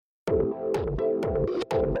Welcome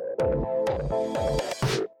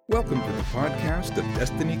to the podcast of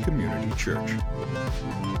Destiny Community Church.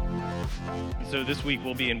 So this week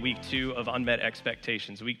we'll be in week 2 of Unmet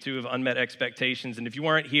Expectations, And if you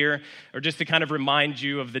weren't here, or just to kind of remind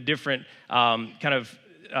you of the different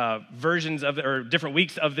versions of, or different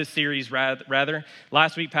weeks of this series, rather.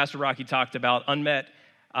 Last week, Pastor Rocky talked about unmet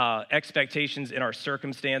expectations in our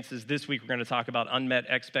circumstances. This week we're going to talk about unmet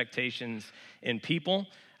expectations in people.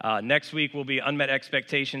 Next week will be unmet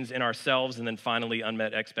expectations in ourselves, and then finally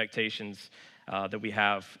unmet expectations that we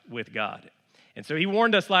have with God. And so he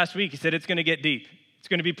warned us last week. He said it's going to get deep. It's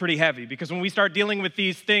going to be pretty heavy, because when we start dealing with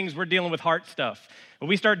these things, we're dealing with heart stuff. When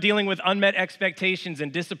we start dealing with unmet expectations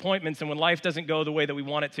and disappointments, and when life doesn't go the way that we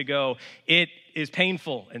want it to go, it is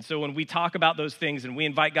painful. And so when we talk about those things and we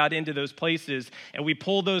invite God into those places and we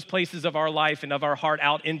pull those places of our life and of our heart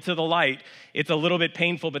out into the light, it's a little bit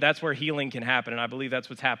painful, but that's where healing can happen. And I believe that's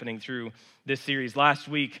what's happening through this series. Last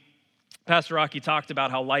week, Pastor Rocky talked about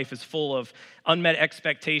how life is full of unmet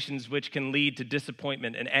expectations, which can lead to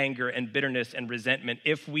disappointment and anger and bitterness and resentment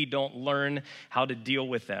if we don't learn how to deal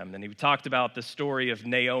with them. And he talked about the story of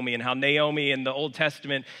Naomi and how Naomi in the Old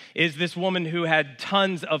Testament is this woman who had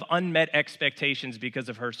tons of unmet expectations because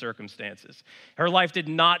of her circumstances. Her life did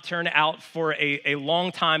not turn out for a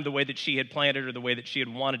long time the way that she had planned it or the way that she had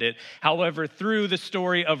wanted it. However, through the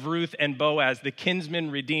story of Ruth and Boaz, the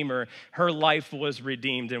kinsman redeemer, her life was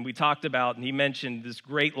redeemed. And we talked about, and he mentioned this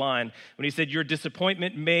great line when he said, your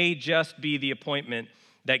disappointment may just be the appointment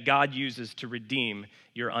that God uses to redeem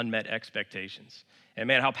your unmet expectations. And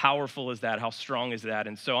man, how powerful is that? How strong is that?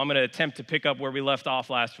 And so I'm going to attempt to pick up where we left off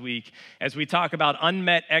last week as we talk about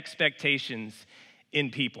unmet expectations in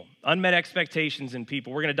people. Unmet expectations in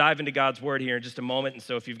people. We're going to dive into God's word here in just a moment. And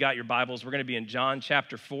so if you've got your Bibles, we're going to be in John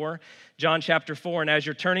chapter 4. John chapter 4. And as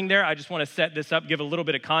you're turning there, I just want to set this up, give a little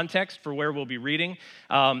bit of context for where we'll be reading.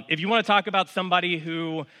 If you want to talk about somebody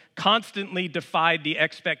who constantly defied the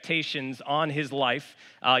expectations on his life,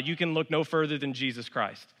 you can look no further than Jesus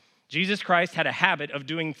Christ. Jesus Christ had a habit of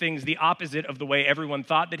doing things the opposite of the way everyone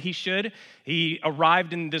thought that he should. He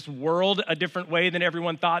arrived in this world a different way than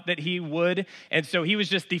everyone thought that he would. And so he was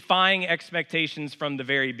just defying expectations from the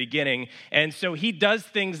very beginning. And so he does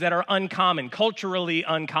things that are uncommon, culturally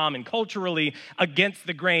against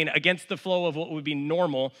the grain, against the flow of what would be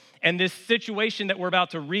normal. And this situation that we're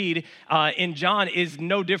about to read in John is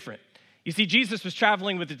no different. You see, Jesus was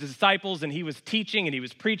traveling with his disciples, and he was teaching, and he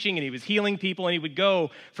was preaching, and he was healing people, and he would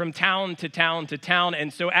go from town to town to town.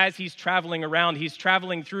 And so as he's traveling around, he's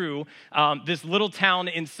traveling through this little town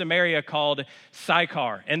in Samaria called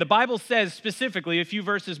Sychar. And the Bible says specifically, a few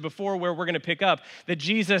verses before where we're going to pick up, that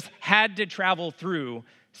Jesus had to travel through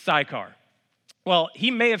Sychar. Well, he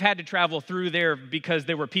may have had to travel through there because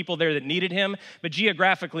there were people there that needed him, but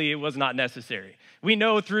geographically it was not necessary. We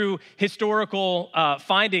know through historical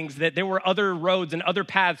findings that there were other roads and other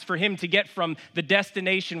paths for him to get from the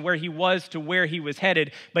destination where he was to where he was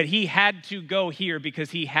headed, but he had to go here because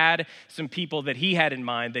he had some people that he had in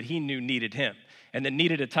mind that he knew needed him and that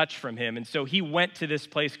needed a touch from him. And so he went to this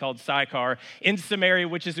place called Sychar in Samaria,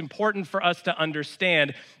 which is important for us to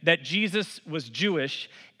understand that Jesus was Jewish,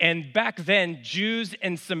 and back then, Jews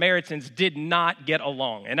and Samaritans did not get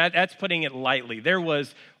along. And that's putting it lightly. There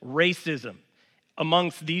was racism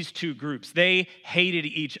amongst these two groups. They hated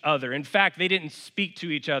each other. In fact, they didn't speak to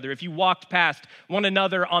each other. If you walked past one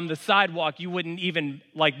another on the sidewalk, you wouldn't even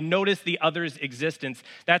notice the other's existence.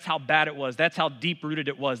 That's how bad it was. That's how deep-rooted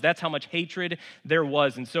it was. That's how much hatred there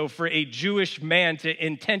was. And so for a Jewish man to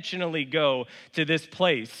intentionally go to this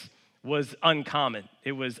place was uncommon.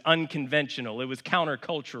 It was unconventional. It was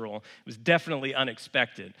countercultural. It was definitely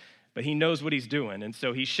unexpected. But he knows what he's doing. And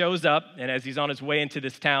so he shows up, and as he's on his way into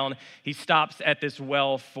this town, he stops at this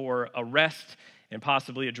well for a rest and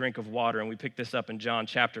possibly a drink of water. And we pick this up in John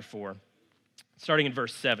chapter 4, starting in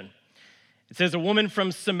verse 7. It says, a woman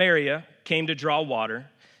from Samaria came to draw water.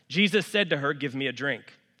 Jesus said to her, give me a drink,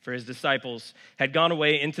 for his disciples had gone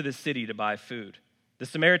away into the city to buy food. The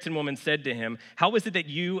Samaritan woman said to him, how is it that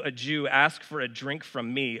you, a Jew, ask for a drink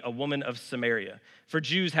from me, a woman of Samaria? For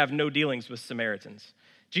Jews have no dealings with Samaritans.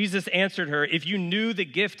 Jesus answered her, if you knew the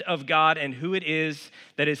gift of God and who it is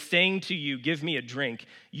that is saying to you, give me a drink,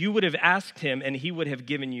 you would have asked him and he would have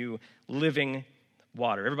given you living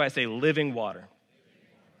water. Everybody say living water.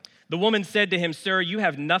 The woman said to him, sir, you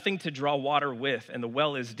have nothing to draw water with and the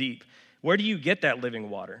well is deep. Where do you get that living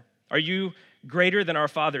water? Are you greater than our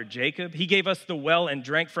father Jacob? He gave us the well and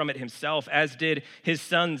drank from it himself, as did his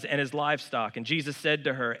sons and his livestock. And Jesus said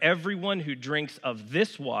to her, everyone who drinks of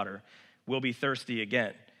this water will be thirsty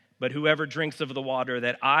again. But whoever drinks of the water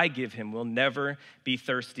that I give him will never be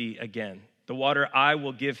thirsty again. The water I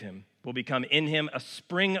will give him will become in him a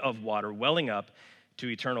spring of water welling up to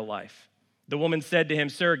eternal life." The woman said to him,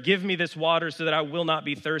 "Sir, give me this water so that I will not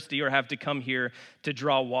be thirsty or have to come here to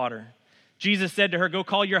draw water." Jesus said to her, "Go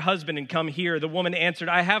call your husband and come here." The woman answered,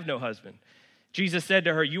 "I have no husband." Jesus said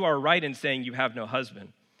to her, "You are right in saying you have no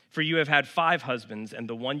husband, for you have had 5 husbands, and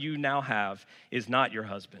the one you now have is not your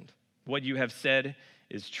husband. What you have said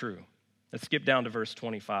is true." Let's skip down to verse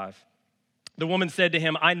 25. The woman said to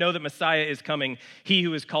him, "I know that Messiah is coming, he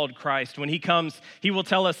who is called Christ. When he comes, he will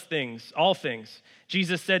tell us things, all things."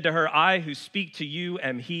 Jesus said to her, "I who speak to you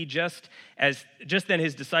am he." Just then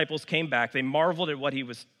his disciples came back. They marveled at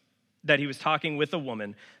that he was talking with a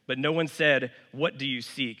woman, but no one said, "What do you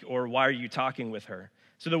seek?" or "Why are you talking with her?"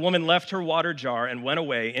 So the woman left her water jar and went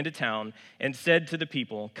away into town and said to the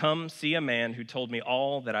people, "Come see a man who told me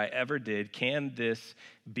all that I ever did. Can this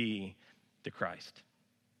be the Christ?"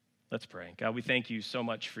 Let's pray. God, we thank you so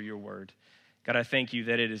much for your word. God, I thank you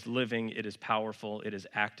that it is living, it is powerful, it is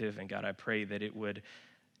active, and God, I pray that it would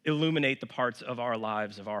illuminate the parts of our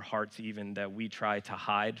lives, of our hearts even, that we try to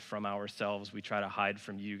hide from ourselves, we try to hide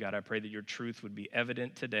from you. God, I pray that your truth would be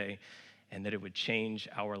evident today and that it would change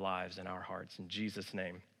our lives and our hearts. In Jesus'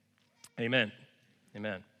 name, amen.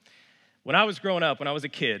 Amen. When I was growing up, when I was a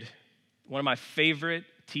kid, one of my favorite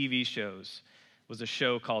TV shows was a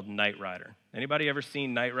show called Knight Rider. Anybody ever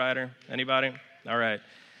seen Knight Rider? Anybody? All right.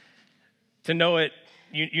 To know it,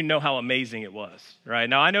 you know how amazing it was, right?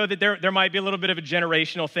 Now, I know that there might be a little bit of a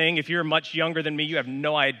generational thing. If you're much younger than me, you have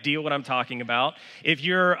no idea what I'm talking about. If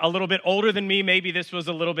you're a little bit older than me, maybe this was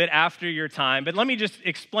a little bit after your time. But let me just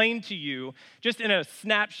explain to you, just in a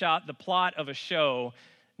snapshot, the plot of a show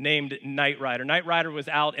named Knight Rider. Knight Rider was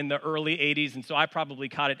out in the early 80s, and so I probably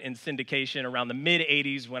caught it in syndication around the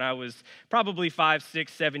mid-80s when I was probably 5,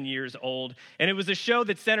 6, 7 years old. And it was a show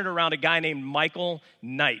that centered around a guy named Michael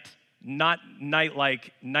Knight. Not night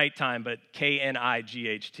like nighttime, but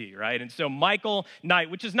Knight, right? And so Michael Knight,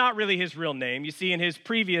 which is not really his real name. You see, in his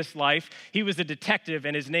previous life, he was a detective,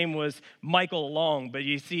 and his name was Michael Long. But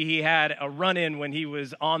you see, he had a run-in when he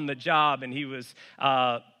was on the job, and he was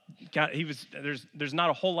there's not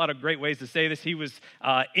a whole lot of great ways to say this. He was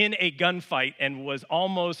in a gunfight and was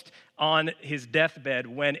almost on his deathbed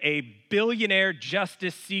when a billionaire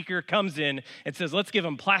justice seeker comes in and says, "Let's give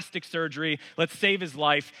him plastic surgery, let's save his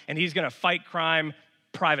life, and he's going to fight crime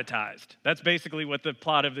privatized." That's basically what the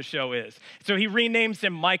plot of the show is. So he renames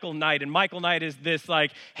him Michael Knight, and Michael Knight is this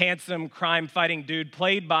like handsome crime-fighting dude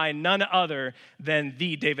played by none other than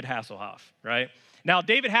the David Hasselhoff, right? Now,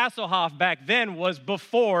 David Hasselhoff back then was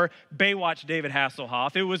before Baywatch David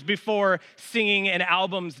Hasselhoff. It was before singing and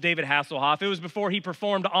albums David Hasselhoff. It was before he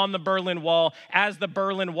performed on the Berlin Wall as the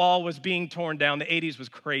Berlin Wall was being torn down. The 80s was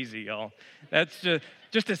crazy, y'all. That's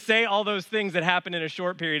just to say all those things that happened in a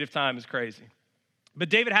short period of time is crazy. But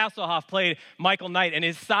David Hasselhoff played Michael Knight, and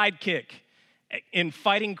his sidekick in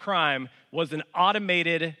fighting crime was an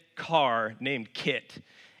automated car named KITT.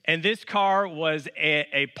 And this car was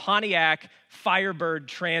a Pontiac Firebird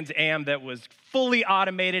Trans Am that was fully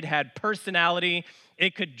automated, had personality.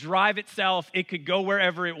 It could drive itself. It could go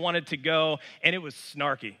wherever it wanted to go. And it was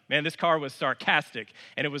snarky. Man, this car was sarcastic.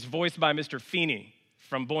 And it was voiced by Mr. Feeney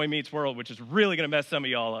from Boy Meets World, which is really going to mess some of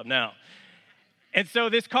y'all up now. And so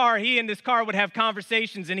he and this car would have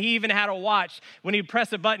conversations, and he even had a watch. When he'd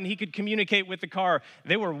press a button, he could communicate with the car.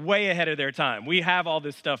 They were way ahead of their time. We have all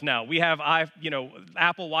this stuff now. We have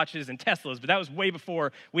Apple Watches and Teslas, but that was way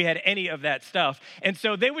before we had any of that stuff. And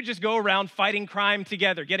so they would just go around fighting crime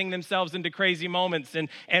together, getting themselves into crazy moments.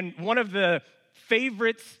 And one of the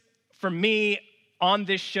favorites for me on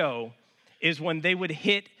this show is when they would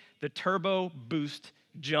hit the turbo boost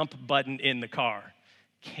jump button in the car.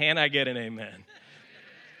 Can I get an amen?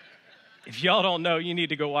 If y'all don't know, you need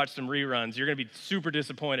to go watch some reruns. You're going to be super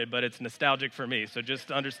disappointed, but it's nostalgic for me, so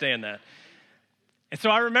just understand that. And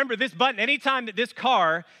so I remember this button. Anytime that this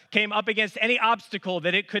car came up against any obstacle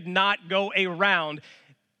that it could not go around,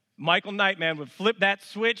 Michael Knight, man, would flip that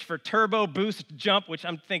switch for turbo boost jump, which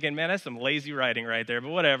I'm thinking, man, that's some lazy writing right there, but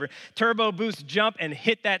whatever. Turbo boost jump and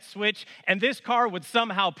hit that switch, and this car would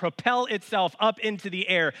somehow propel itself up into the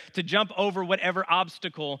air to jump over whatever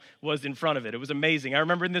obstacle was in front of it. It was amazing. I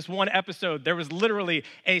remember in this one episode, there was literally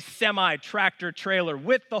a semi-tractor trailer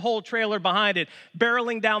with the whole trailer behind it,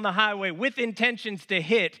 barreling down the highway with intentions to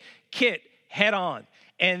hit KITT head on.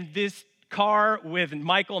 And this car with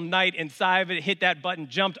Michael Knight inside of it hit that button,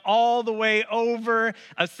 jumped all the way over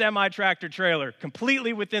a semi-tractor trailer,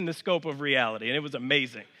 completely within the scope of reality, and it was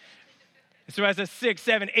amazing. So as a 6,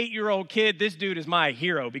 7, 8-year-old kid, this dude is my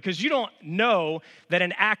hero because you don't know that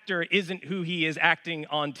an actor isn't who he is acting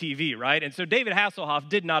on TV, right? And so David Hasselhoff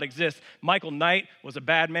did not exist. Michael Knight was a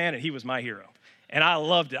bad man, and he was my hero. And I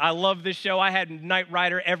loved it. I loved this show. I had Knight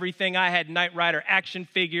Rider everything. I had Knight Rider action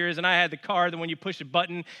figures, and I had the car that when you push a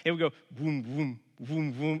button, it would go boom, boom,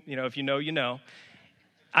 boom, boom. You know, if you know, you know.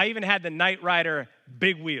 I even had the Knight Rider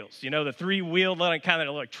big wheels, you know, the 3-wheel kind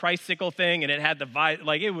of like tricycle thing, and it had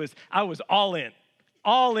I was all in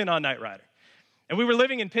on Knight Rider. And we were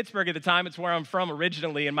living in Pittsburgh at the time. It's where I'm from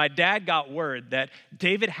originally, and my dad got word that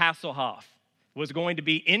David Hasselhoff was going to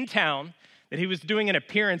be in town, that he was doing an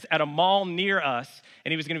appearance at a mall near us,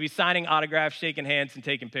 and he was going to be signing autographs, shaking hands, and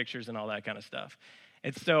taking pictures and all that kind of stuff.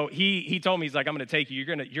 And so he told me, he's like, I'm going to take you.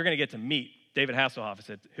 You're going to get to meet David Hasselhoff. I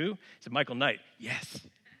said, who? He said, Michael Knight. Yes.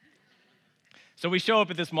 So we show up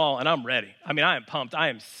at this mall, and I'm ready. I mean, I am pumped. I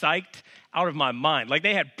am psyched out of my mind. Like,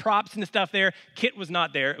 they had props and stuff there. Kit was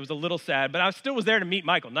not there. It was a little sad, but I still was there to meet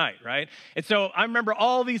Michael Knight, right? And so I remember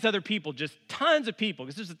all these other people, just tons of people,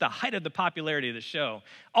 because this is at the height of the popularity of the show.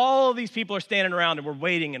 All these people are standing around, and we're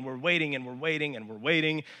waiting, and we're waiting, and we're waiting, and we're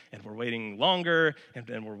waiting, and we're waiting longer, and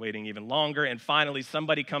then we're waiting even longer, and finally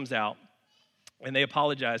somebody comes out, and they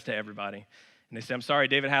apologize to everybody. And they say, I'm sorry,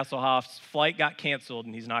 David Hasselhoff's flight got canceled,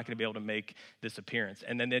 and he's not going to be able to make this appearance.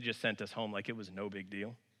 And then they just sent us home like it was no big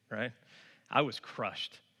deal, right? I was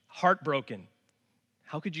crushed, heartbroken.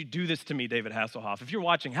 How could you do this to me, David Hasselhoff? If you're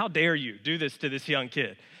watching, how dare you do this to this young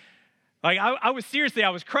kid? Like, I was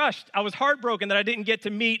crushed. I was heartbroken that I didn't get to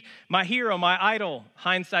meet my hero, my idol.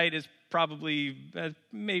 Hindsight is probably,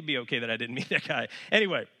 maybe okay that I didn't meet that guy.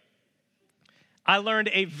 Anyway, I learned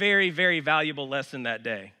a very, very valuable lesson that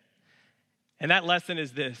day. And that lesson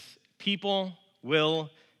is this: people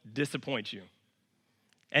will disappoint you.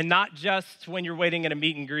 And not just when you're waiting at a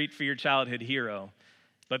meet and greet for your childhood hero,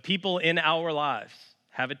 but people in our lives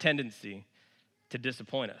have a tendency to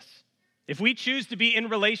disappoint us. If we choose to be in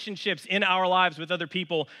relationships in our lives with other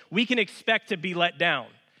people, we can expect to be let down.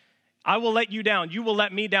 I will let you down. You will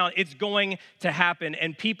let me down. It's going to happen,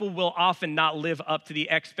 and people will often not live up to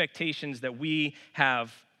the expectations that we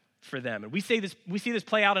have for them. And we see this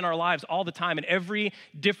play out in our lives all the time, in every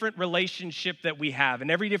different relationship that we have,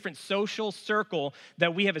 in every different social circle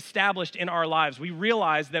that we have established in our lives. We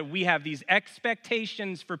realize that we have these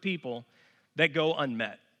expectations for people that go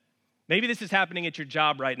unmet. Maybe this is happening at your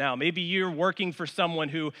job right now. Maybe you're working for someone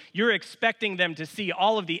who you're expecting them to see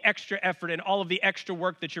all of the extra effort and all of the extra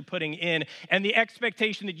work that you're putting in, and the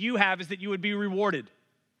expectation that you have is that you would be rewarded.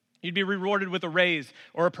 You'd be rewarded with a raise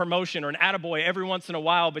or a promotion or an attaboy every once in a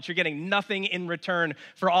while, but you're getting nothing in return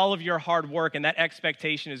for all of your hard work, and that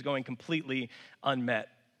expectation is going completely unmet.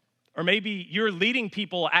 Or maybe you're leading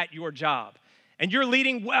people at your job, and you're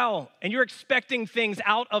leading well, and you're expecting things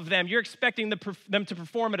out of them. You're expecting them to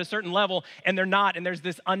perform at a certain level, and they're not, and there's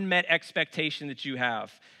this unmet expectation that you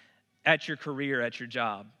have at your career, at your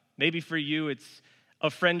job. Maybe for you, it's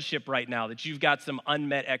a friendship right now that you've got some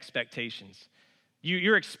unmet expectations.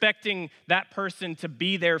 You're expecting that person to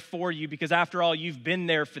be there for you because, after all, you've been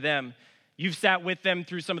there for them. You've sat with them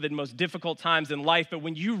through some of the most difficult times in life, but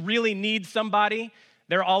when you really need somebody,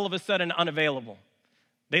 they're all of a sudden unavailable.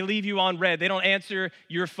 They leave you on red. They don't answer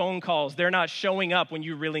your phone calls. They're not showing up when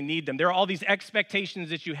you really need them. There are all these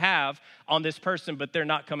expectations that you have on this person, but they're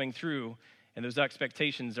not coming through, and those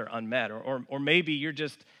expectations are unmet. Or maybe you're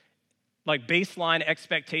just like baseline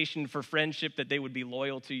expectation for friendship that they would be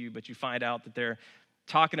loyal to you, but you find out that they're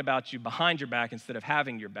talking about you behind your back instead of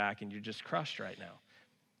having your back, and you're just crushed right now.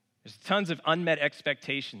 There's tons of unmet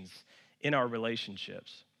expectations in our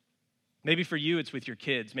relationships. Maybe for you, it's with your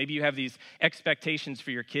kids. Maybe you have these expectations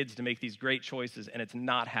for your kids to make these great choices, and it's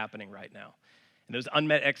not happening right now. And those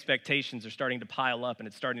unmet expectations are starting to pile up, and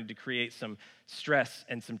it's starting to create some stress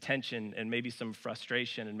and some tension and maybe some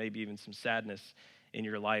frustration and maybe even some sadness in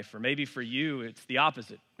your life. Or maybe for you, it's the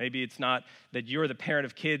opposite. Maybe it's not that you're the parent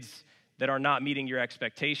of kids that are not meeting your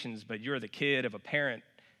expectations, but you're the kid of a parent,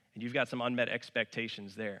 and you've got some unmet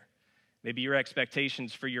expectations there. Maybe your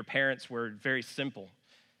expectations for your parents were very simple,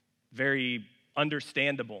 very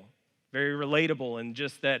understandable, very relatable, and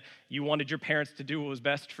just that you wanted your parents to do what was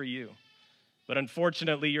best for you. But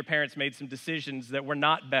unfortunately, your parents made some decisions that were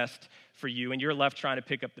not best for you, and you're left trying to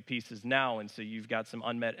pick up the pieces now, and so you've got some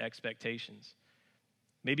unmet expectations.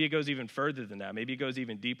 Maybe it goes even further than that. Maybe it goes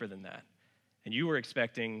even deeper than that. And you were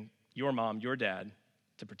expecting your mom, your dad,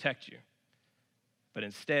 to protect you. But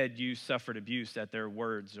instead, you suffered abuse at their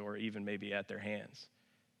words or even maybe at their hands.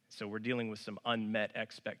 So we're dealing with some unmet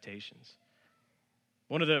expectations.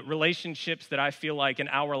 One of the relationships that I feel like in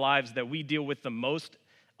our lives that we deal with the most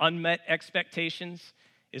unmet expectations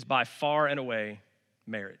is by far and away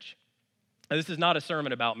marriage. Now, this is not a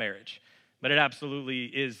sermon about marriage, but it absolutely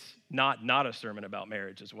is not a sermon about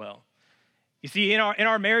marriage as well. You see, in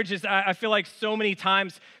our marriages, I feel like so many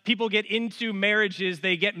times people get into marriages,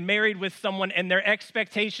 they get married with someone, and their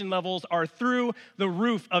expectation levels are through the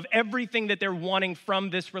roof of everything that they're wanting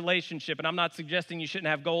from this relationship. And I'm not suggesting you shouldn't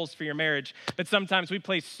have goals for your marriage, but sometimes we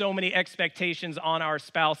place so many expectations on our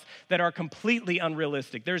spouse that are completely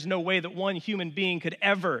unrealistic. There's no way that one human being could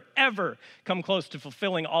ever come close to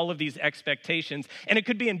fulfilling all of these expectations. And it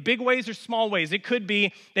could be in big ways or small ways. It could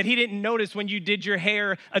be that he didn't notice when you did your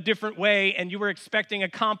hair a different way and you were expecting a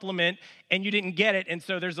compliment and you didn't get it, and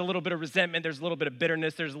so there's a little bit of resentment, there's a little bit of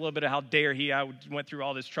bitterness, there's a little bit of how dare he, I went through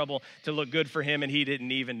all this trouble to look good for him and he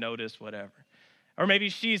didn't even notice, whatever. Or maybe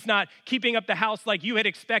she's not keeping up the house like you had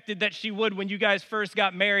expected that she would when you guys first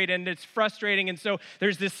got married, and it's frustrating, and so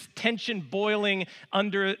there's this tension boiling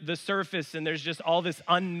under the surface, and there's just all this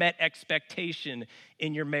unmet expectation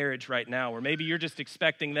in your marriage right now. Or maybe you're just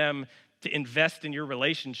expecting them to invest in your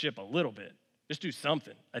relationship a little bit. Just do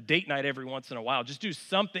something, a date night every once in a while. Just do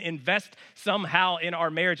something, invest somehow in our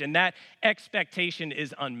marriage, and that expectation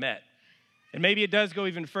is unmet. And maybe it does go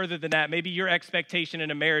even further than that. Maybe your expectation in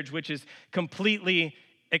a marriage, which is completely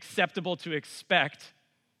acceptable to expect,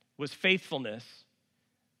 was faithfulness,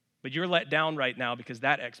 but you're let down right now because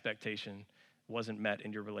that expectation wasn't met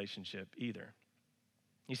in your relationship either.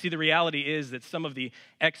 You see, the reality is that some of the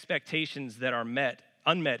expectations that are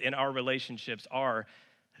unmet in our relationships are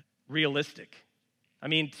realistic. I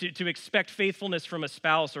mean, to expect faithfulness from a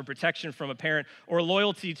spouse or protection from a parent or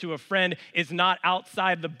loyalty to a friend is not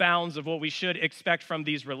outside the bounds of what we should expect from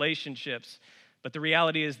these relationships. But the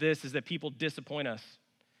reality is this, is that people disappoint us.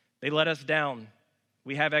 They let us down.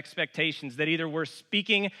 We have expectations that either we're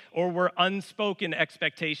speaking or we're unspoken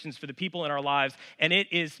expectations for the people in our lives, and it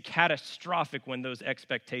is catastrophic when those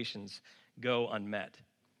expectations go unmet.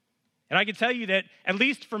 And I can tell you that, at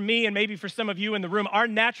least for me and maybe for some of you in the room, our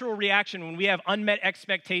natural reaction when we have unmet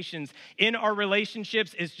expectations in our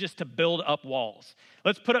relationships is just to build up walls.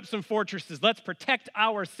 Let's put up some fortresses. Let's protect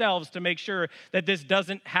ourselves to make sure that this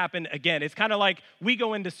doesn't happen again. It's kind of like we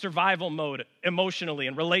go into survival mode emotionally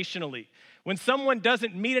and relationally. When someone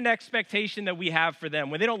doesn't meet an expectation that we have for them,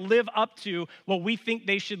 when they don't live up to what we think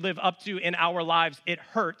they should live up to in our lives, it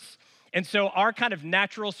hurts. And so our kind of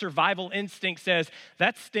natural survival instinct says,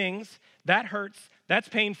 that stings, that hurts, that's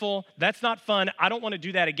painful, that's not fun, I don't want to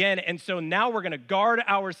do that again. And so now we're going to guard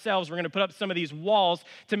ourselves. We're going to put up some of these walls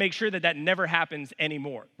to make sure that that never happens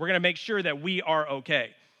anymore. We're going to make sure that we are okay.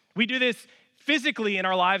 We do this physically in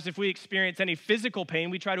our lives. If we experience any physical pain,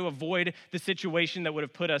 we try to avoid the situation that would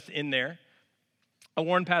have put us in there. I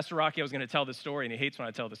warned Pastor Rocky I was going to tell this story, and he hates when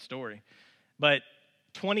I tell this story. But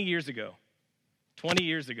 20 years ago,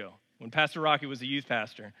 when Pastor Rocky was a youth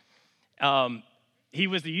pastor, he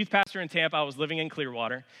was the youth pastor in Tampa. I was living in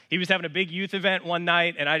Clearwater. He was having a big youth event one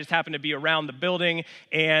night, and I just happened to be around the building.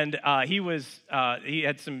 And he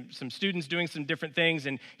had some students doing some different things,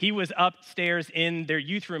 and he was upstairs in their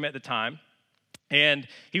youth room at the time. And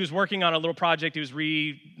he was working on a little project. He was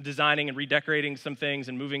redesigning and redecorating some things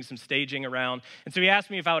and moving some staging around. And so he asked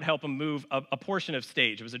me if I would help him move a portion of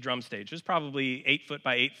stage. It was a drum stage. It was probably 8 foot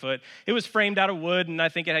by 8 foot. It was framed out of wood, and I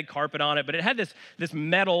think it had carpet on it, but it had this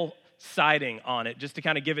metal siding on it just to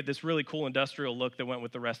kind of give it this really cool industrial look that went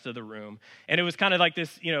with the rest of the room. And it was kind of like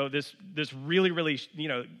this, this really, really,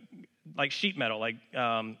 like sheet metal, like, what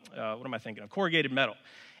am I thinking of? Corrugated metal.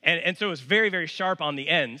 And so it was very, very sharp on the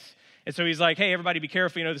ends. And so he's like, hey, everybody be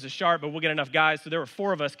careful, this is sharp, but we'll get enough guys. So there were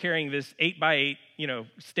 4 of us carrying this 8 by 8,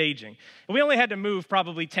 staging. And we only had to move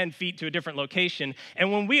probably 10 feet to a different location.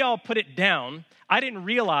 And when we all put it down, I didn't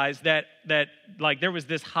realize that there was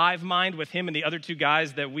this hive mind with him and the other 2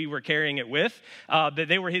 guys that we were carrying it with, that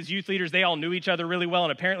they were his youth leaders. They all knew each other really well,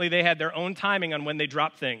 and apparently they had their own timing on when they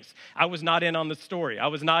dropped things. I was not in on the story. I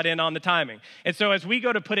was not in on the timing. And so as we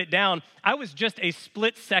go to put it down, I was just a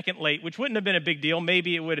split second late, which wouldn't have been a big deal.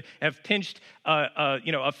 Maybe it would have pinched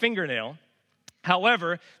a fingernail.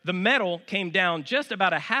 However, the metal came down just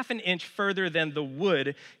about a half an inch further than the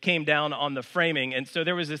wood came down on the framing. And so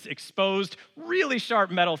there was this exposed, really sharp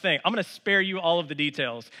metal thing. I'm going to spare you all of the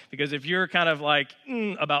details because if you're kind of like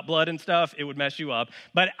about blood and stuff, it would mess you up.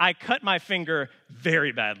 But I cut my finger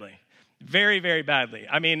very badly. Very, very badly.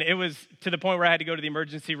 I mean, it was to the point where I had to go to the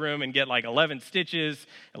emergency room and get like 11 stitches.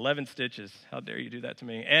 11 stitches. How dare you do that to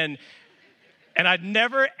me? And And I'd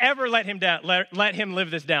never, ever let him live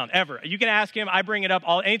this down, ever. You can ask him, I bring it up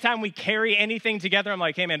anytime we carry anything together, I'm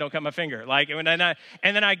like, hey man, don't cut my finger. And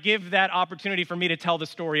then I give that opportunity for me to tell the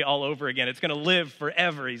story all over again. It's gonna live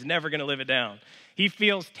forever. He's never gonna live it down. He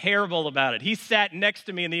feels terrible about it. He sat next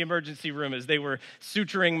to me in the emergency room as they were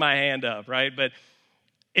suturing my hand up, right? But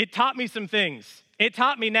it taught me some things. It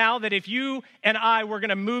taught me now that if you and I were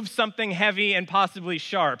gonna move something heavy and possibly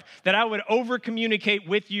sharp, that I would over-communicate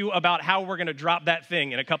with you about how we're gonna drop that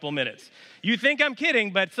thing in a couple minutes. You think I'm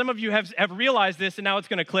kidding, but some of you have realized this, and now it's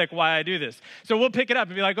gonna click why I do this. So we'll pick it up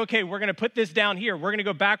and be like, okay, we're gonna put this down here. We're gonna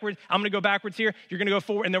go backwards. I'm gonna go backwards here. You're gonna go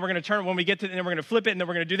forward, and then we're gonna turn when we get to, and then we're gonna flip it, and then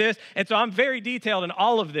we're gonna do this. And so I'm very detailed in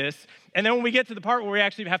all of this. And then when we get to the part where we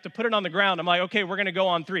actually have to put it on the ground, I'm like, okay, we're gonna go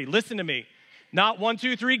on 3. Listen to me. Not 1,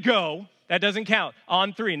 2, 3, go. That doesn't count.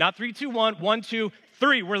 On 3, not 3, 2, 1, 1, 2,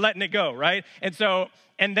 3, we're letting it go, right?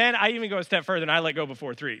 And then I even go a step further and I let go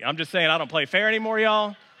before 3. I'm just saying I don't play fair anymore,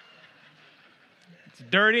 y'all. It's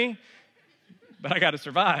dirty, but I got to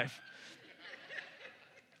survive.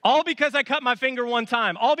 All because I cut my finger one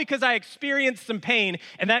time. All because I experienced some pain,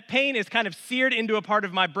 and that pain is kind of seared into a part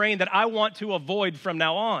of my brain that I want to avoid from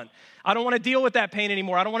now on. I don't want to deal with that pain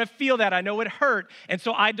anymore. I don't want to feel that. I know it hurt, and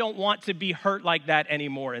so I don't want to be hurt like that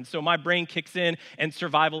anymore. And so my brain kicks in, and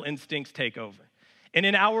survival instincts take over. And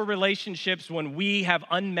in our relationships, when we have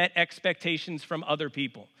unmet expectations from other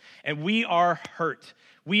people, and we are hurt,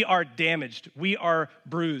 we are damaged, we are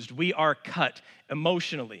bruised, we are cut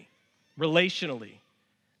emotionally, relationally,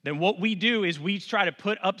 then what we do is we try to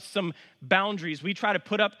put up some boundaries. We try to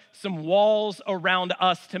put up some walls around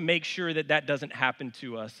us to make sure that that doesn't happen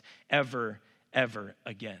to us ever, ever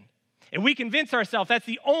again. And we convince ourselves that's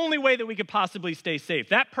the only way that we could possibly stay safe.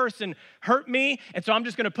 That person hurt me, and so I'm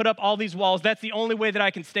just gonna put up all these walls. That's the only way that I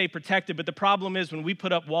can stay protected. But the problem is when we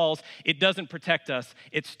put up walls, it doesn't protect us,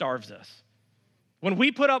 it starves us. When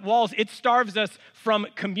we put up walls, it starves us from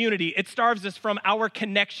community. It starves us from our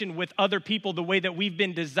connection with other people the way that we've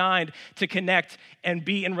been designed to connect and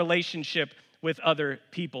be in relationship with other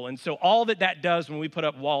people. And so all that does when we put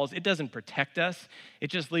up walls, it doesn't protect us.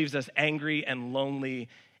 It just leaves us angry and lonely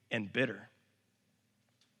and bitter.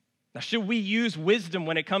 Now, should we use wisdom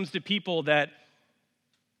when it comes to people that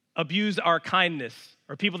abuse our kindness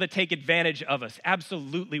or people that take advantage of us?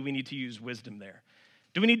 Absolutely, we need to use wisdom there.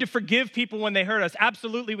 Do we need to forgive people when they hurt us?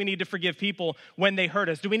 Absolutely, we need to forgive people when they hurt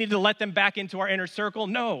us. Do we need to let them back into our inner circle?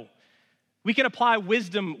 No. We can apply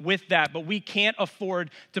wisdom with that, but we can't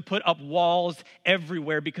afford to put up walls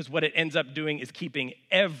everywhere because what it ends up doing is keeping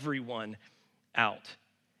everyone out.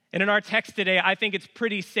 And in our text today, I think it's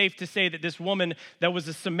pretty safe to say that this woman that was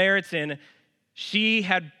a Samaritan, she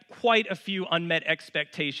had quite a few unmet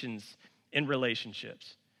expectations in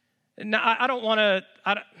relationships. Now, I don't want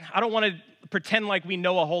to pretend like we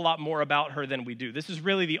know a whole lot more about her than we do. This is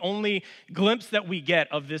really the only glimpse that we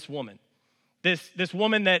get of this woman. This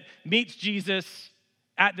woman that meets Jesus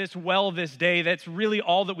at this well this day, that's really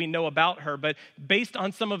all that we know about her. But based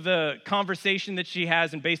on some of the conversation that she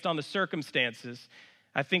has and based on the circumstances,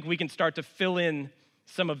 I think we can start to fill in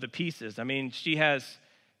some of the pieces. I mean, she has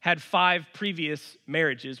had 5 previous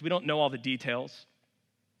marriages. We don't know all the details.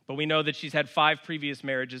 But we know that she's had 5 previous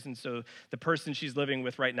marriages, and so the person she's living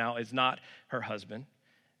with right now is not her husband.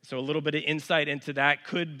 So a little bit of insight into that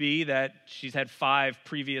could be that she's had 5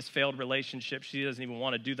 previous failed relationships. She doesn't even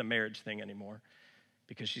want to do the marriage thing anymore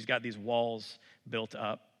because she's got these walls built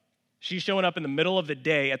up. She's showing up in the middle of the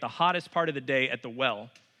day, at the hottest part of the day at the well,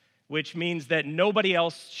 which means that nobody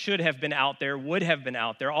else should have been out there, would have been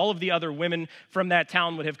out there. All of the other women from that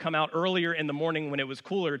town would have come out earlier in the morning when it was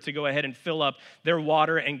cooler to go ahead and fill up their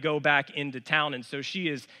water and go back into town. And so she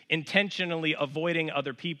is intentionally avoiding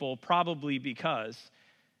other people, probably because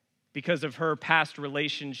of her past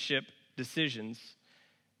relationship decisions.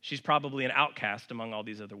 She's probably an outcast among all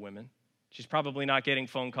these other women. She's probably not getting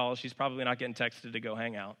phone calls. She's probably not getting texted to go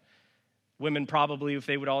hang out. Women probably, if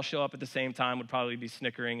they would all show up at the same time, would probably be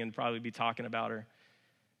snickering and probably be talking about her,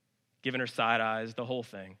 giving her side eyes, the whole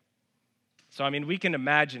thing. So, I mean, we can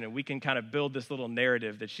imagine it. We can kind of build this little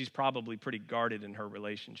narrative that she's probably pretty guarded in her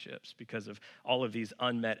relationships because of all of these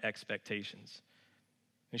unmet expectations.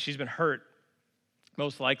 And she's been hurt,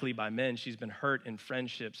 most likely by men. She's been hurt in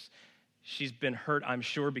friendships. She's been hurt, I'm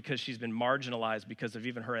sure, because she's been marginalized because of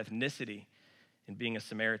even her ethnicity in being a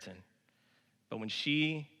Samaritan. But when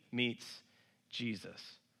she meets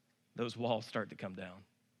Jesus, those walls start to come down.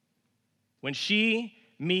 When she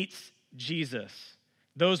meets Jesus,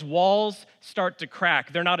 those walls start to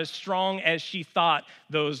crack. They're not as strong as she thought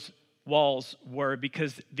those walls were,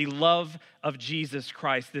 because the love of Jesus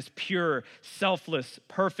Christ, this pure, selfless,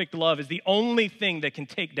 perfect love, is the only thing that can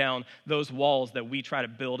take down those walls that we try to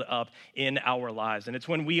build up in our lives. And it's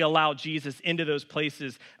when we allow Jesus into those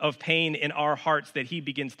places of pain in our hearts that he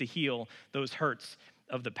begins to heal those hurts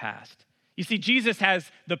of the past. You see, Jesus has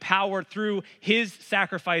the power through his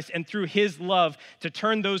sacrifice and through his love to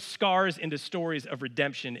turn those scars into stories of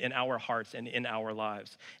redemption in our hearts and in our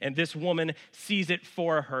lives. And this woman sees it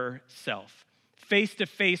for herself. Face to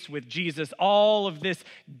face with Jesus, all of these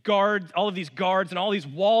guards and all these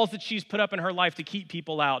walls that she's put up in her life to keep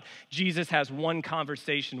people out, Jesus has one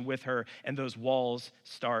conversation with her, and those walls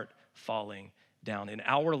start falling down. In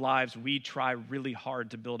our lives, we try really hard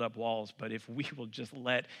to build up walls, but if we will just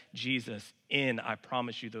let Jesus in, I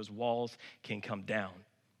promise you those walls can come down.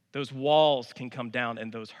 Those walls can come down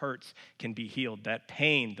and those hurts can be healed. That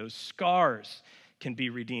pain, those scars can be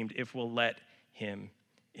redeemed if we'll let him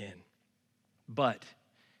in. But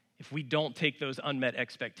if we don't take those unmet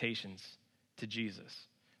expectations to Jesus,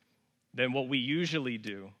 then what we usually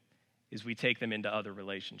do is we take them into other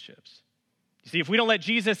relationships. You see, if we don't let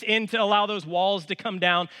Jesus in to allow those walls to come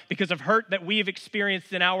down because of hurt that we've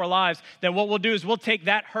experienced in our lives, then what we'll do is we'll take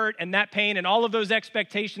that hurt and that pain and all of those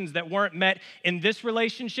expectations that weren't met in this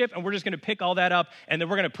relationship, and we're just going to pick all that up, and then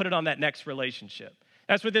we're going to put it on that next relationship.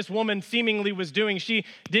 That's what this woman seemingly was doing. She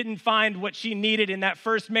didn't find what she needed in that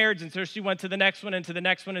first marriage, and so she went to the next one and to the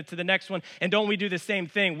next one and to the next one. And don't we do the same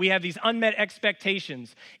thing? We have these unmet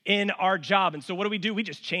expectations in our job. And so what do? We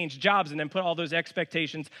just change jobs and then put all those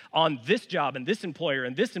expectations on this job and this employer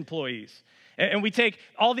and this employees. And we take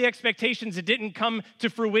all the expectations that didn't come to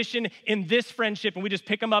fruition in this friendship, and we just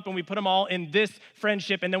pick them up and we put them all in this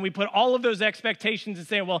friendship. And then we put all of those expectations and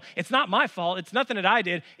say, well, it's not my fault. It's nothing that I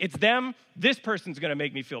did. It's them. This person's going to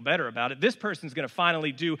make me feel better about it. This person's going to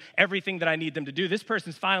finally do everything that I need them to do. This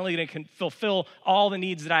person's finally going to fulfill all the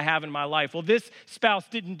needs that I have in my life. Well, this spouse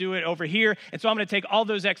didn't do it over here, and so I'm going to take all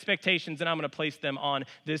those expectations and I'm going to place them on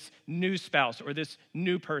this new spouse or this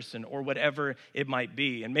new person or whatever it might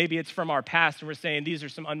be. And maybe it's from our past, and we're saying these are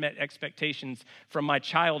some unmet expectations from my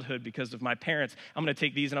childhood because of my parents. I'm going to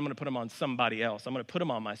take these and I'm going to put them on somebody else. I'm going to put them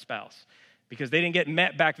on my spouse. Because they didn't get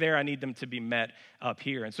met back there, I need them to be met up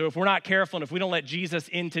here. And so if we're not careful and if we don't let Jesus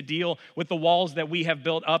in to deal with the walls that we have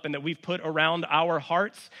built up and that we've put around our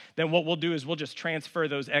hearts, then what we'll do is we'll just transfer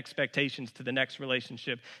those expectations to the next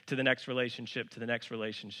relationship, to the next relationship, to the next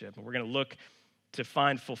relationship. And we're going to look to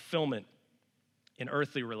find fulfillment in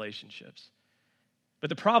earthly relationships. But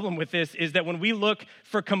the problem with this is that when we look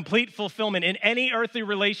for complete fulfillment in any earthly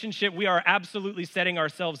relationship, we are absolutely setting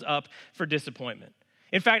ourselves up for disappointment.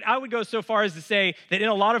 In fact, I would go so far as to say that in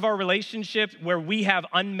a lot of our relationships where we have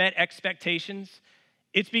unmet expectations,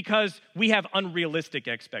 it's because we have unrealistic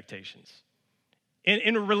expectations.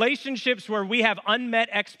 In relationships where we have unmet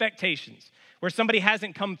expectations, where somebody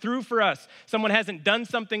hasn't come through for us, someone hasn't done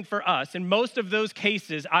something for us, in most of those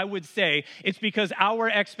cases, I would say it's because our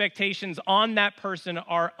expectations on that person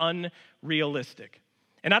are unrealistic.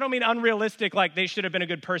 And I don't mean unrealistic like they should have been a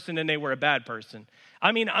good person and they were a bad person.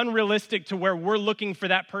 I mean unrealistic to where we're looking for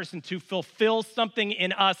that person to fulfill something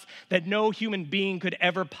in us that no human being could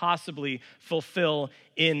ever possibly fulfill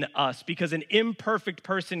in us. Because an imperfect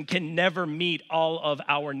person can never meet all of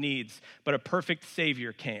our needs, but a perfect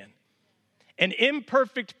Savior can. An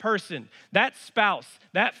imperfect person, that spouse,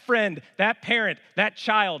 that friend, that parent, that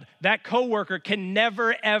child, that coworker can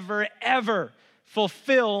never, ever, ever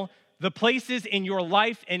fulfill the places in your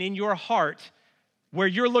life and in your heart where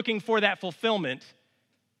you're looking for that fulfillment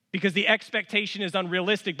because the expectation is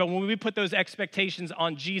unrealistic. But when we put those expectations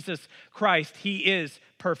on Jesus Christ, he is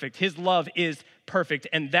perfect. His love is perfect,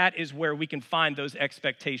 and that is where we can find those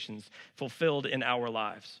expectations fulfilled in our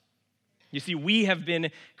lives. You see, we have been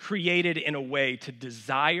created in a way to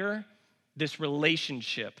desire this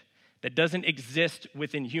relationship that doesn't exist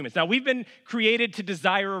within humans. Now, we've been created to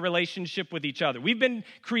desire a relationship with each other. We've been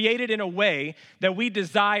created in a way that we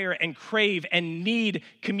desire and crave and need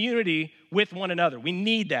community with one another. We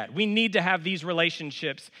need that. We need to have these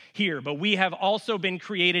relationships here. But we have also been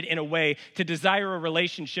created in a way to desire a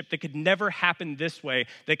relationship that could never happen this way,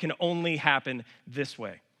 that can only happen this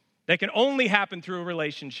way. That can only happen through a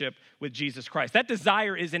relationship with Jesus Christ. That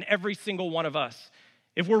desire is in every single one of us.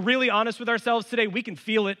 If we're really honest with ourselves today, we can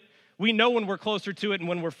feel it. We know when we're closer to it and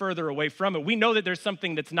when we're further away from it. We know that there's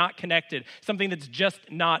something that's not connected, something that's just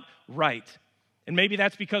not right. And maybe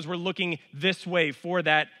that's because we're looking this way for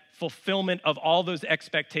that fulfillment of all those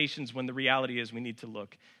expectations when the reality is we need to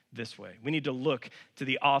look this way. We need to look to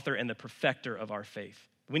the author and the perfecter of our faith.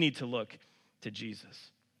 We need to look to Jesus.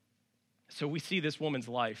 So we see this woman's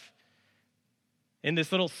life In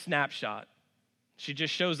this little snapshot, she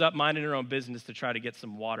just shows up minding her own business to try to get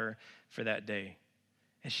some water for that day.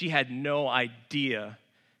 And she had no idea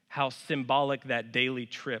how symbolic that daily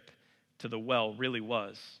trip to the well really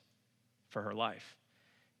was for her life.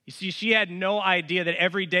 You see, she had no idea that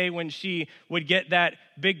every day when she would get that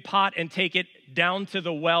big pot and take it down to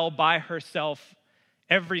the well by herself,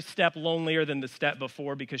 every step lonelier than the step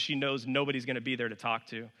before, because she knows nobody's going to be there to talk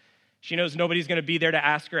to. She knows nobody's going to be there to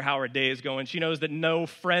ask her how her day is going. She knows that no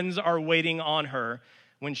friends are waiting on her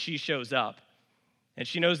when she shows up. And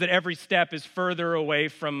she knows that every step is further away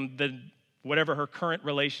from whatever her current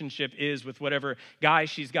relationship is with whatever guy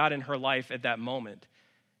she's got in her life at that moment.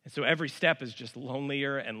 And so every step is just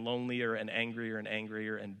lonelier and lonelier and angrier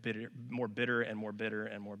and bitter, more bitter and more bitter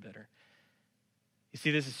and more bitter. You see,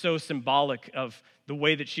 this is so symbolic of the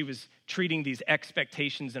way that she was treating these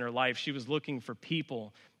expectations in her life. She was looking for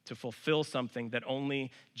people to fulfill something that only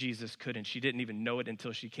Jesus could, and she didn't even know it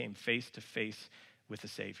until she came face to face with the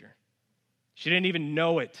Savior. She didn't even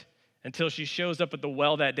know it until she shows up at the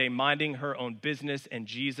well that day minding her own business, and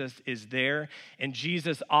Jesus is there, and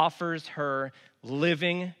Jesus offers her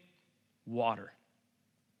living water.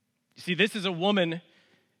 You see, this is a woman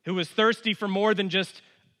who was thirsty for more than just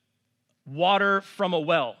water from a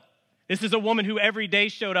well. This is a woman who every day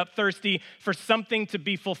showed up thirsty for something to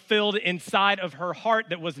be fulfilled inside of her heart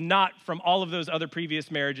that was not from all of those other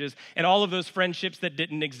previous marriages and all of those friendships that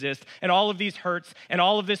didn't exist and all of these hurts and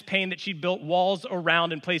all of this pain that she'd built walls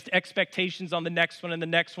around and placed expectations on the next one and the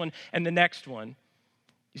next one and the next one.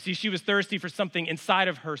 You see, she was thirsty for something inside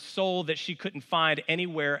of her soul that she couldn't find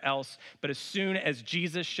anywhere else. But as soon as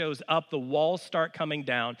Jesus shows up, the walls start coming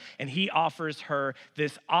down, and he offers her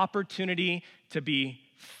this opportunity to be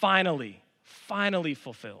finally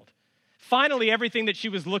fulfilled. Finally, everything that she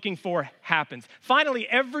was looking for happens. Finally,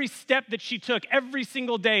 every step that she took every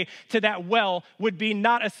single day to that well would be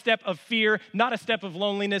not a step of fear, not a step of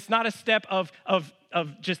loneliness, not a step of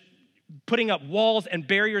just putting up walls and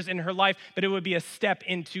barriers in her life, but it would be a step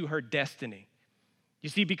into her destiny. You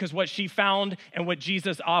see, because what she found and what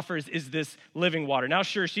Jesus offers is this living water. Now,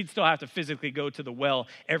 sure, she'd still have to physically go to the well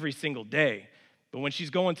every single day, but when she's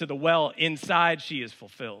going to the well, inside she is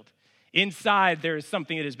fulfilled. Inside, there is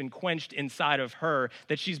something that has been quenched inside of her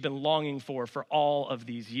that she's been longing for all of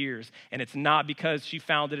these years. And it's not because she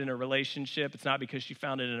found it in a relationship. It's not because she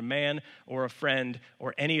found it in a man or a friend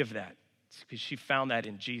or any of that. It's because she found that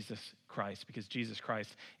in Jesus Christ, because Jesus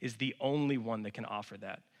Christ is the only one that can offer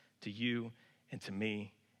that to you and to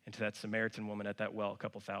me and to that Samaritan woman at that well a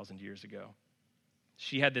couple thousand years ago.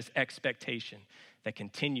 She had this expectation that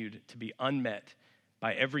continued to be unmet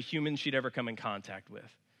by every human she'd ever come in contact with.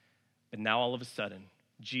 But now all of a sudden,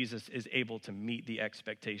 Jesus is able to meet the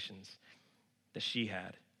expectations that she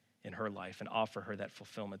had in her life and offer her that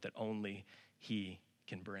fulfillment that only he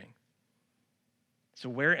can bring. So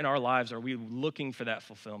where in our lives are we looking for that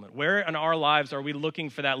fulfillment? Where in our lives are we looking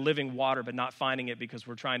for that living water but not finding it because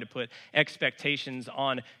we're trying to put expectations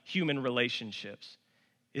on human relationships?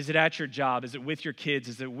 Is it at your job? Is it with your kids?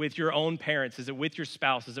 Is it with your own parents? Is it with your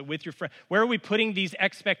spouse? Is it with your friend? Where are we putting these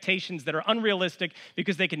expectations that are unrealistic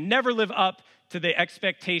because they can never live up to the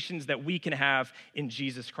expectations that we can have in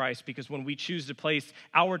Jesus Christ? Because when we choose to place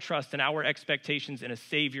our trust and our expectations in a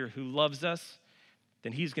Savior who loves us,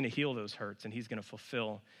 then he's going to heal those hurts and he's going to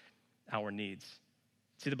fulfill our needs.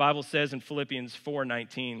 See, the Bible says in Philippians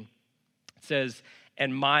 4:19, it says,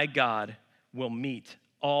 "And my God will meet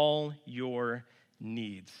all your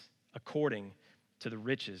needs according to the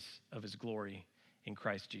riches of his glory in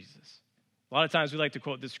Christ Jesus." A lot of times we like to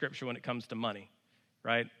quote this scripture when it comes to money,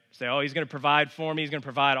 right? Say, oh, he's going to provide for me. He's going to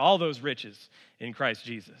provide all those riches in Christ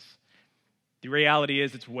Jesus. The reality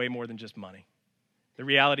is it's way more than just money. The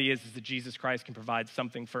reality is that Jesus Christ can provide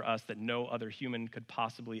something for us that no other human could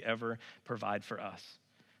possibly ever provide for us.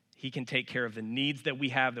 He can take care of the needs that we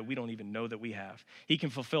have that we don't even know that we have. He can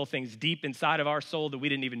fulfill things deep inside of our soul that we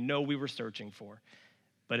didn't even know we were searching for.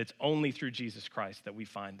 But it's only through Jesus Christ that we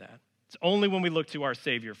find that. It's only when we look to our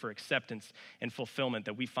Savior for acceptance and fulfillment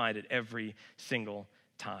that we find it every single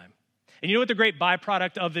time. And you know what the great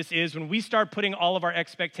byproduct of this is? When we start putting all of our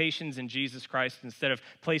expectations in Jesus Christ instead of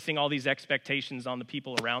placing all these expectations on the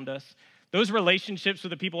people around us, those relationships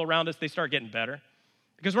with the people around us, they start getting better.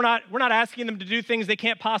 Because we're not asking them to do things they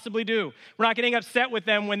can't possibly do. We're not getting upset with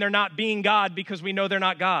them when they're not being God because we know they're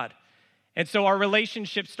not God. And so our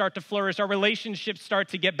relationships start to flourish. Our relationships start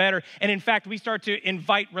to get better. And in fact, we start to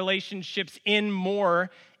invite relationships in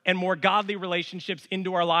more and more godly relationships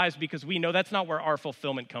into our lives because we know that's not where our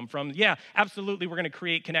fulfillment comes from. Yeah, absolutely, we're going to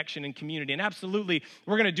create connection and community, and absolutely,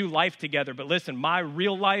 we're going to do life together. But listen, my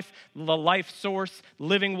real life, the life source,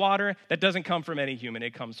 living water, that doesn't come from any human.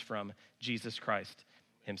 It comes from Jesus Christ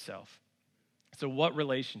himself. So what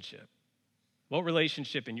relationship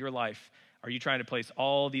in your life are you trying to place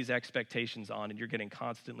all these expectations on and you're getting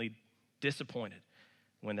constantly disappointed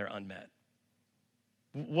when they're unmet?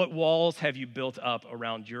 What walls have you built up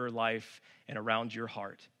around your life and around your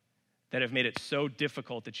heart that have made it so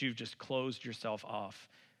difficult that you've just closed yourself off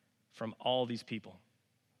from all these people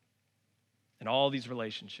and all these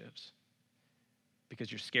relationships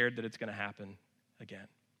because you're scared that it's going to happen again?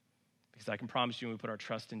 Because I can promise you, when we put our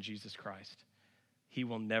trust in Jesus Christ, he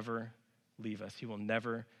will never leave us. He will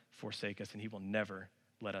never forsake us, and he will never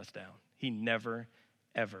let us down. He never,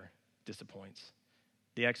 ever disappoints.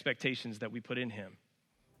 The expectations that we put in him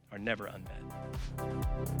are never unmet.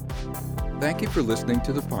 Thank you for listening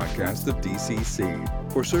to the podcast of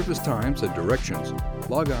DCC. For service times and directions,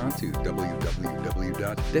 log on to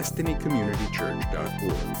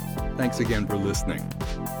www.destinycommunitychurch.org. Thanks again for listening.